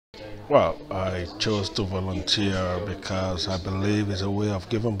Well, I chose to volunteer because I believe it's a way of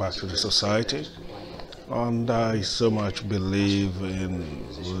giving back to the society. And I so much believe in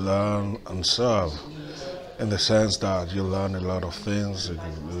learn and serve in the sense that you learn a lot of things,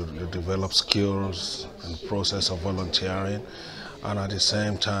 you develop skills in the process of volunteering, and at the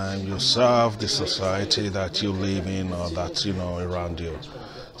same time you serve the society that you live in or that you know around you.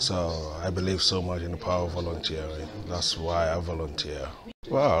 So I believe so much in the power of volunteering. That's why I volunteer.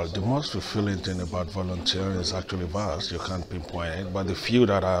 Well, the most fulfilling thing about volunteering is actually vast. You can't pinpoint it, but the few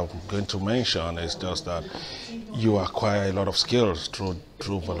that I'm going to mention is just that you acquire a lot of skills through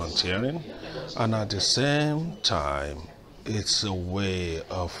volunteering, and at the same time, it's a way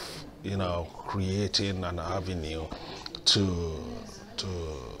of creating an avenue to to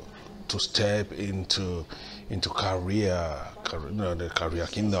to step into the career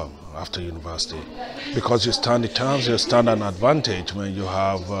kingdom after university, because you stand an advantage when you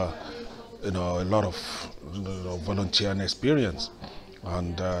have a lot of volunteering experience,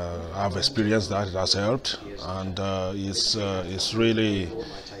 and I've experienced that. It has helped, and it's really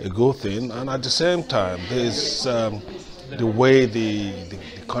a good thing. And at the same time, there's the way the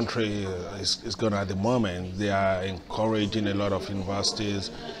country is going at the moment. They are encouraging a lot of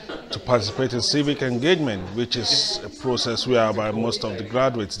universities to participate in civic engagement, which is a process whereby most of the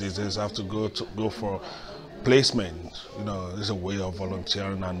graduates these days have to go for placement. It's a way of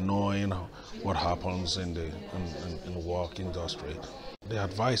volunteering and knowing what happens in the work industry. The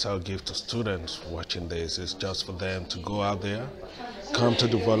advice I'll give to students watching this is just for them to go out there, come to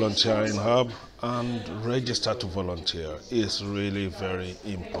the volunteering hub, and register to volunteer. It's really very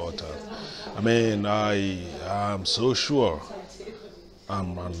important. I mean, I am so sure,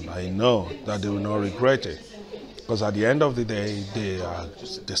 and I know that they will not regret it, because at the end of the day,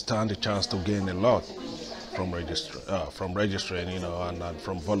 they stand a chance to gain a lot from registering, and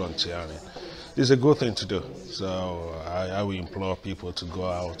from volunteering. It's a good thing to do. So I will implore people to go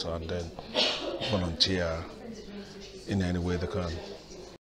out and then volunteer in any way they can.